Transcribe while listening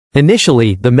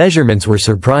Initially, the measurements were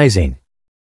surprising.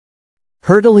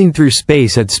 Hurtling through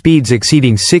space at speeds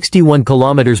exceeding 61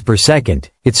 kilometers per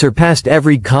second, it surpassed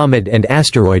every comet and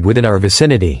asteroid within our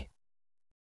vicinity.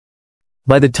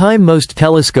 By the time most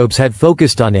telescopes had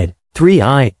focused on it,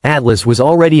 3I, Atlas was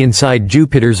already inside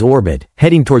Jupiter's orbit,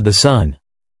 heading toward the Sun.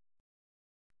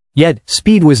 Yet,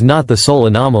 speed was not the sole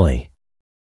anomaly.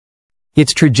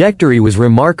 Its trajectory was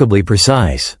remarkably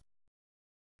precise.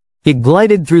 It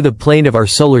glided through the plane of our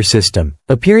solar system,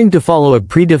 appearing to follow a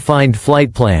predefined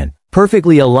flight plan,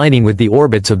 perfectly aligning with the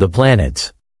orbits of the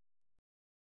planets.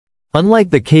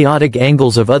 Unlike the chaotic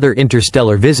angles of other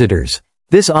interstellar visitors,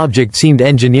 this object seemed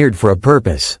engineered for a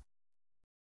purpose.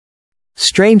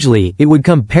 Strangely, it would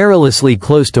come perilously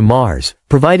close to Mars,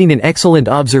 providing an excellent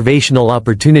observational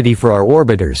opportunity for our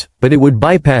orbiters, but it would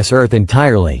bypass Earth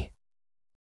entirely.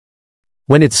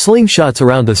 When it slingshots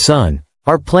around the Sun,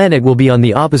 our planet will be on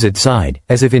the opposite side,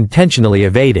 as if intentionally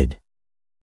evaded.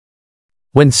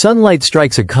 When sunlight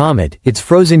strikes a comet, its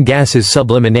frozen gases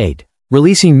subliminate,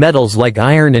 releasing metals like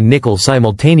iron and nickel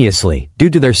simultaneously, due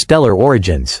to their stellar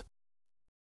origins.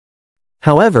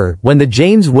 However, when the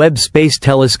James Webb Space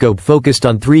Telescope focused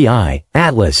on 3I,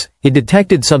 Atlas, it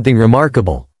detected something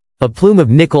remarkable: a plume of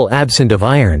nickel absent of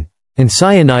iron, and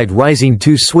cyanide rising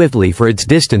too swiftly for its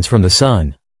distance from the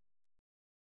Sun.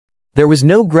 There was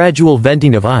no gradual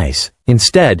venting of ice.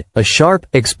 Instead, a sharp,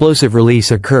 explosive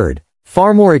release occurred,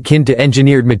 far more akin to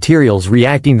engineered materials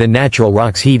reacting than natural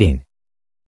rocks heating.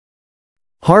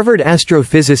 Harvard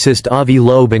astrophysicist Avi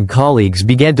Loeb and colleagues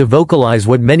began to vocalize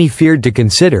what many feared to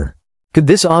consider: could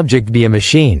this object be a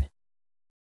machine?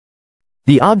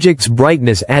 The object's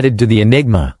brightness added to the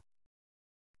enigma.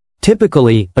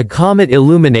 Typically, a comet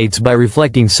illuminates by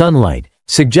reflecting sunlight,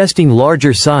 suggesting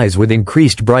larger size with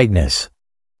increased brightness.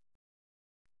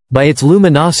 By its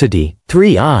luminosity,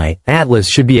 3I, Atlas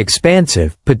should be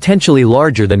expansive, potentially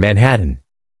larger than Manhattan.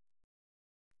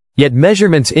 Yet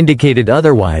measurements indicated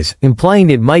otherwise, implying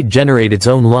it might generate its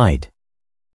own light.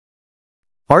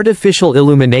 Artificial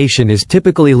illumination is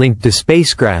typically linked to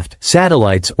spacecraft,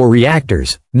 satellites, or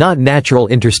reactors, not natural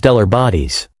interstellar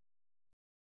bodies.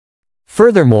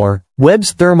 Furthermore,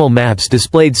 Webb's thermal maps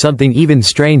displayed something even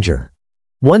stranger.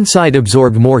 One side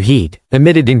absorbed more heat,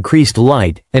 emitted increased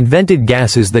light, and vented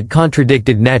gases that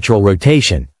contradicted natural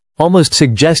rotation, almost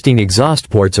suggesting exhaust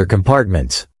ports or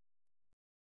compartments.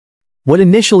 What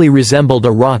initially resembled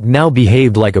a rock now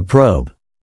behaved like a probe.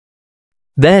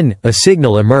 Then, a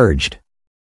signal emerged.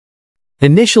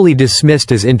 Initially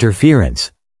dismissed as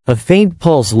interference, a faint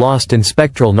pulse lost in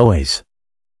spectral noise.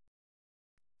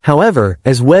 However,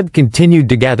 as Webb continued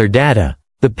to gather data,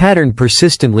 the pattern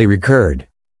persistently recurred.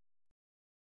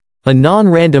 A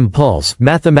non-random pulse,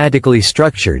 mathematically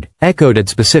structured, echoed at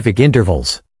specific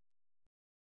intervals.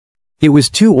 It was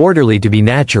too orderly to be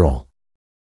natural.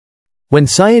 When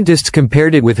scientists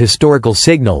compared it with historical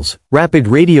signals, rapid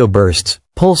radio bursts,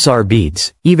 pulsar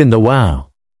beats, even the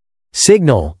wow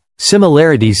signal,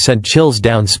 similarities sent chills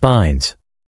down spines.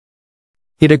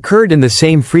 It occurred in the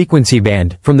same frequency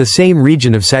band, from the same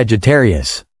region of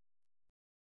Sagittarius.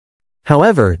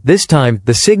 However, this time,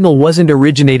 the signal wasn't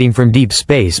originating from deep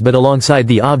space but alongside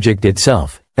the object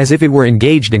itself, as if it were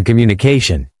engaged in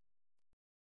communication.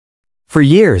 For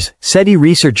years, SETI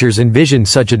researchers envisioned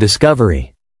such a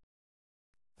discovery.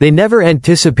 They never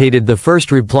anticipated the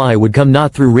first reply would come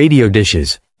not through radio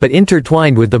dishes, but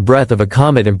intertwined with the breath of a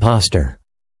comet imposter.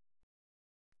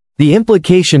 The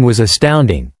implication was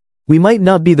astounding. We might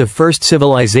not be the first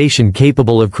civilization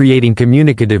capable of creating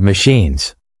communicative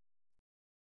machines.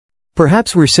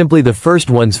 Perhaps we're simply the first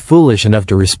ones foolish enough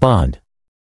to respond.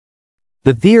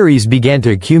 The theories began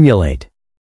to accumulate.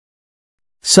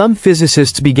 Some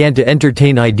physicists began to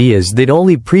entertain ideas they'd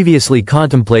only previously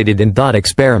contemplated in thought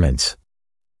experiments.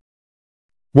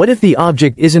 What if the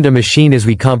object isn't a machine as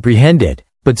we comprehend it,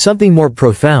 but something more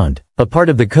profound, a part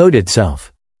of the code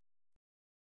itself?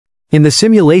 In the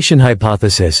simulation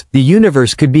hypothesis, the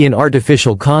universe could be an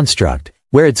artificial construct,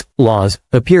 where its laws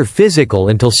appear physical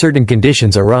until certain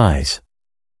conditions arise.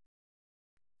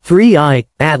 3I,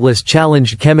 Atlas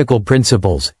challenged chemical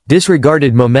principles,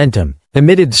 disregarded momentum,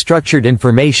 emitted structured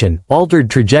information, altered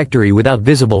trajectory without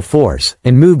visible force,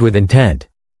 and moved with intent.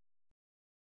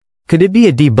 Could it be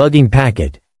a debugging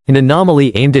packet, an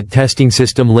anomaly aimed at testing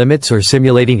system limits or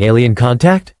simulating alien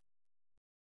contact?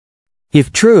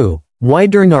 If true, why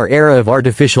during our era of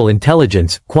artificial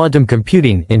intelligence, quantum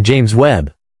computing, and James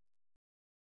Webb?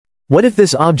 What if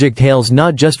this object hails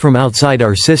not just from outside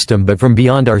our system but from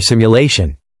beyond our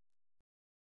simulation?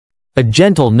 A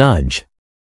gentle nudge.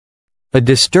 A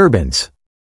disturbance.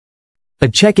 A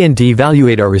check-in to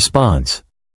evaluate our response.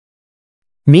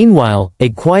 Meanwhile, a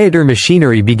quieter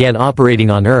machinery began operating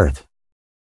on Earth.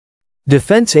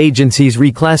 Defense agencies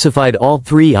reclassified all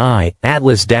 3I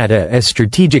Atlas data as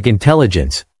strategic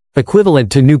intelligence,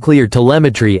 equivalent to nuclear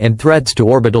telemetry and threats to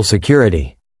orbital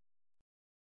security.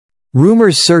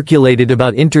 Rumors circulated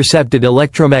about intercepted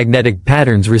electromagnetic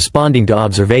patterns responding to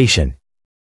observation.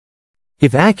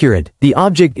 If accurate, the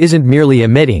object isn't merely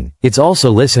emitting, it's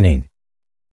also listening.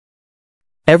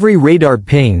 Every radar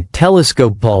ping,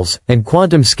 telescope pulse, and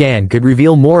quantum scan could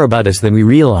reveal more about us than we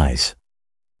realize.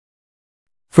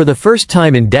 For the first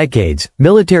time in decades,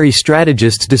 military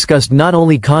strategists discussed not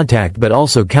only contact but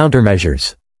also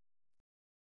countermeasures.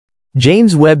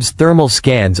 James Webb's thermal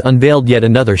scans unveiled yet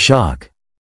another shock.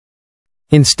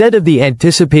 Instead of the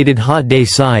anticipated hot day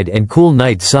side and cool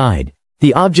night side,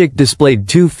 the object displayed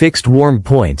two fixed warm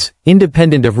points,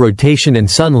 independent of rotation and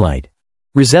sunlight,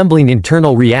 resembling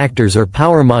internal reactors or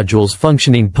power modules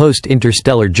functioning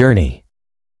post-interstellar journey.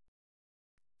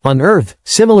 On Earth,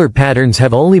 similar patterns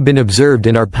have only been observed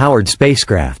in our powered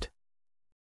spacecraft.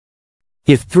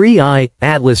 If 3I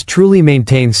Atlas truly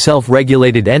maintains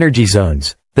self-regulated energy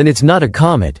zones, then it's not a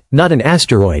comet, not an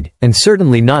asteroid, and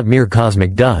certainly not mere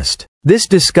cosmic dust. This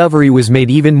discovery was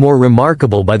made even more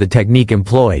remarkable by the technique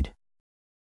employed.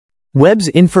 Webb's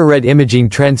infrared imaging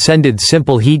transcended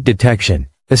simple heat detection,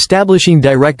 establishing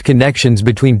direct connections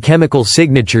between chemical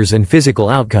signatures and physical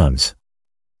outcomes.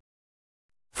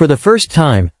 For the first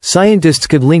time, scientists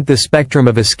could link the spectrum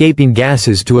of escaping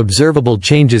gases to observable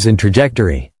changes in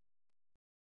trajectory.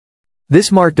 This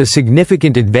marked a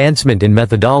significant advancement in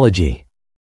methodology.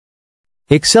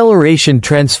 Acceleration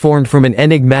transformed from an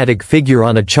enigmatic figure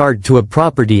on a chart to a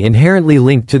property inherently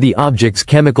linked to the object's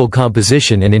chemical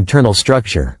composition and internal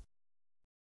structure.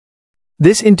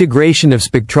 This integration of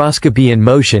spectroscopy and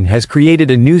motion has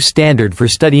created a new standard for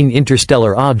studying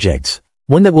interstellar objects,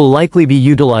 one that will likely be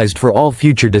utilized for all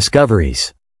future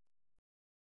discoveries.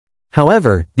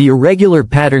 However, the irregular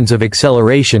patterns of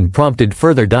acceleration prompted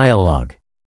further dialogue.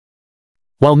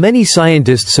 While many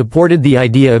scientists supported the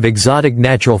idea of exotic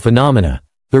natural phenomena,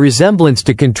 the resemblance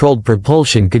to controlled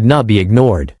propulsion could not be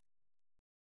ignored.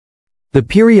 The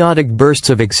periodic bursts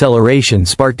of acceleration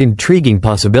sparked intriguing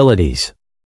possibilities.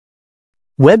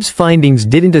 Webb's findings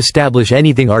didn't establish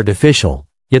anything artificial,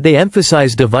 yet they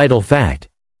emphasized a vital fact: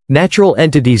 natural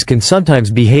entities can sometimes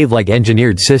behave like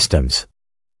engineered systems.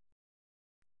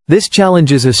 This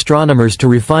challenges astronomers to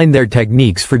refine their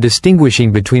techniques for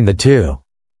distinguishing between the two.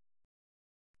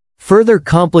 Further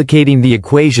complicating the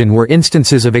equation were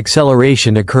instances of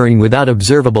acceleration occurring without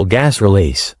observable gas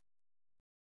release.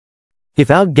 If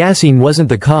outgassing wasn't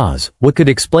the cause, what could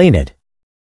explain it?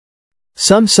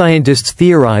 Some scientists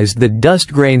theorized that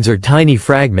dust grains or tiny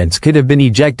fragments could have been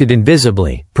ejected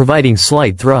invisibly, providing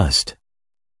slight thrust.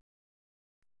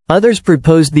 Others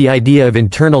proposed the idea of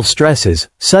internal stresses,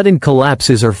 sudden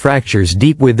collapses or fractures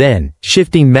deep within,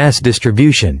 shifting mass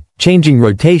distribution, changing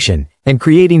rotation, and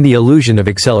creating the illusion of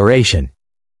acceleration.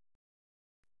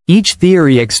 Each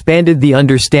theory expanded the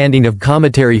understanding of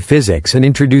cometary physics and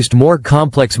introduced more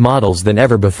complex models than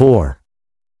ever before.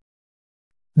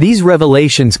 These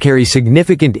revelations carry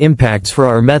significant impacts for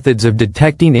our methods of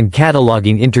detecting and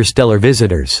cataloging interstellar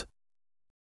visitors.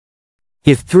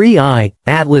 If 3I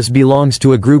Atlas belongs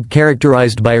to a group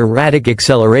characterized by erratic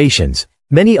accelerations,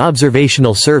 many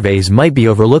observational surveys might be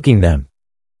overlooking them.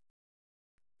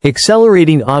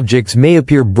 Accelerating objects may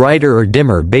appear brighter or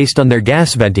dimmer based on their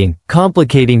gas venting,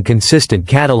 complicating consistent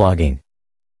cataloging.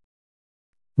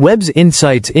 Webb's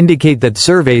insights indicate that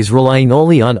surveys relying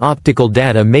only on optical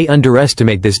data may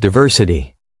underestimate this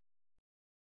diversity.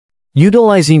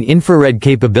 Utilizing infrared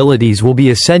capabilities will be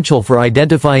essential for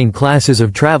identifying classes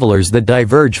of travelers that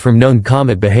diverge from known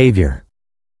comet behavior.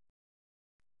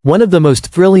 One of the most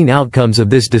thrilling outcomes of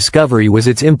this discovery was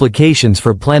its implications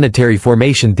for planetary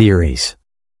formation theories.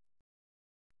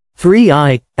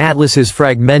 3I Atlas's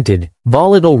fragmented,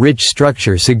 volatile-rich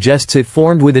structure suggests it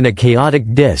formed within a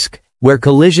chaotic disk, where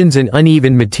collisions and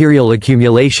uneven material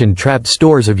accumulation trapped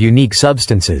stores of unique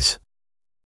substances.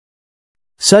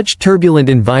 Such turbulent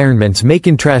environments may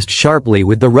contrast sharply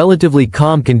with the relatively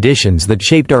calm conditions that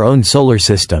shaped our own solar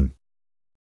system.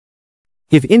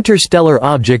 If interstellar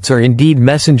objects are indeed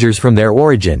messengers from their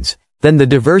origins, then the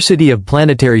diversity of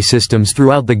planetary systems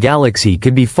throughout the galaxy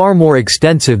could be far more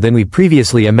extensive than we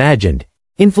previously imagined,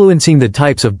 influencing the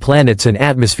types of planets and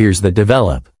atmospheres that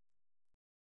develop.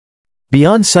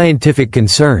 Beyond scientific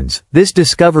concerns, this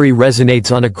discovery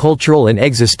resonates on a cultural and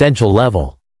existential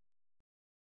level.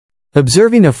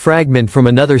 Observing a fragment from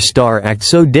another star act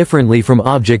so differently from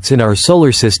objects in our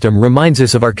solar system reminds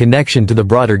us of our connection to the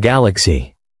broader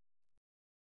galaxy.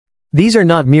 These are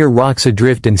not mere rocks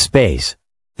adrift in space.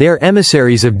 They are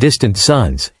emissaries of distant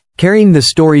suns, carrying the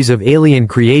stories of alien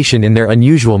creation in their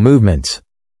unusual movements.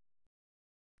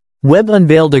 Webb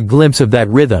unveiled a glimpse of that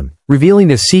rhythm,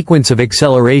 revealing a sequence of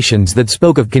accelerations that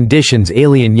spoke of conditions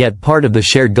alien yet part of the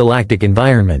shared galactic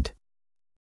environment.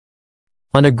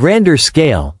 On a grander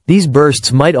scale, these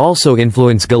bursts might also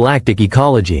influence galactic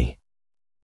ecology.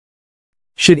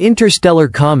 Should interstellar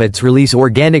comets release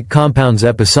organic compounds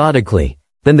episodically,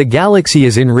 then the galaxy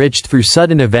is enriched through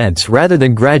sudden events rather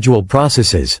than gradual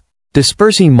processes,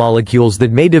 dispersing molecules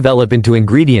that may develop into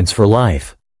ingredients for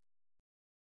life.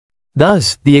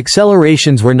 Thus, the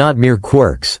accelerations were not mere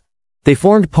quirks. They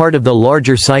formed part of the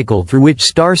larger cycle through which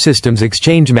star systems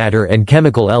exchange matter and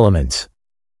chemical elements.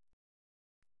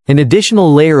 An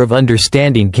additional layer of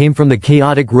understanding came from the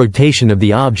chaotic rotation of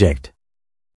the object.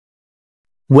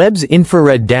 Webb's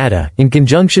infrared data, in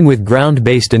conjunction with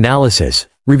ground-based analysis,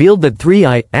 revealed that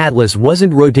 3I Atlas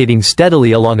wasn't rotating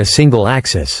steadily along a single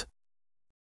axis.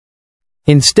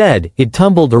 Instead, it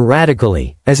tumbled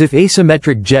erratically, as if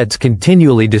asymmetric jets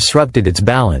continually disrupted its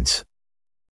balance.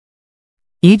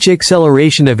 Each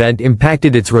acceleration event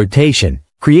impacted its rotation,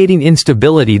 creating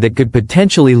instability that could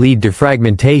potentially lead to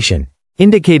fragmentation,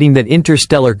 indicating that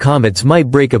interstellar comets might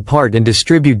break apart and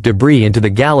distribute debris into the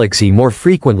galaxy more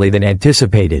frequently than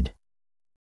anticipated.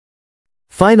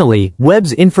 Finally,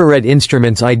 Webb's infrared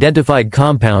instruments identified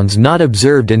compounds not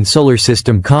observed in solar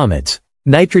system comets,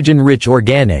 nitrogen-rich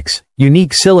organics,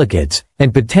 unique silicates,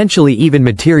 and potentially even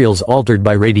materials altered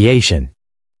by radiation.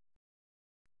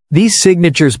 These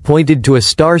signatures pointed to a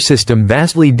star system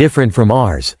vastly different from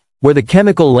ours, where the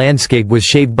chemical landscape was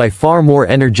shaped by far more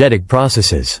energetic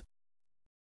processes.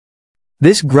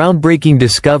 This groundbreaking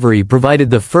discovery provided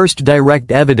the first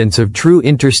direct evidence of true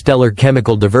interstellar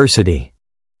chemical diversity.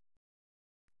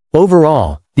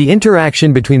 Overall, the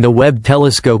interaction between the Webb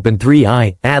telescope and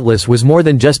 3I Atlas was more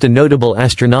than just a notable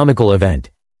astronomical event.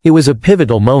 It was a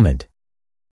pivotal moment.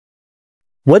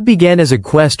 What began as a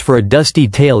quest for a dusty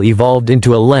tale evolved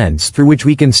into a lens through which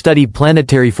we can study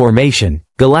planetary formation,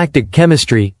 galactic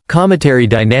chemistry, cometary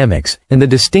dynamics, and the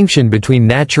distinction between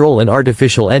natural and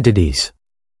artificial entities.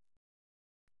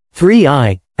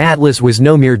 3I Atlas was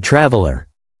no mere traveler.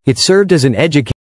 It served as an educator